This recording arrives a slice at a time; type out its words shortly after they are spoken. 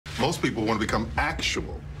Most people want to become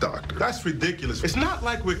actual doctors. That's ridiculous. It's not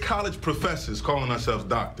like we're college professors calling ourselves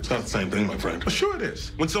doctors. It's not the same thing, my friend. Well, sure it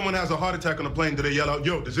is. When someone has a heart attack on a plane, do they yell out,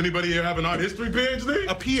 yo, does anybody here have an art history PhD?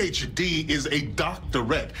 A PhD is a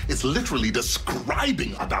doctorate. It's literally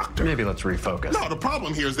describing a doctor. Maybe let's refocus. No, the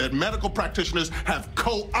problem here is that medical practitioners have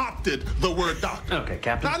co-opted the word doctor. Okay,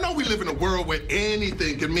 Captain. Now, I know we live in a world where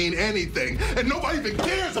anything can mean anything, and nobody even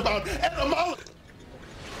cares about etymology.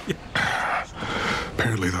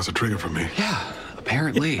 Apparently that's a trigger for me. Yeah,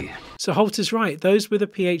 apparently. So Holt is right. Those with a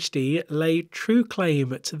PhD lay true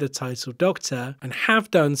claim to the title doctor and have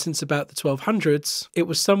done since about the 1200s. It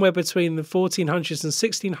was somewhere between the 1400s and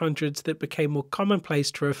 1600s that became more commonplace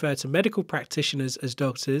to refer to medical practitioners as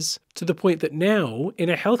doctors, to the point that now, in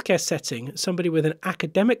a healthcare setting, somebody with an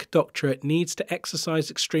academic doctorate needs to exercise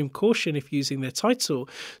extreme caution if using their title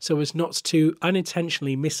so as not to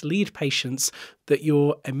unintentionally mislead patients that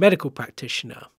you're a medical practitioner.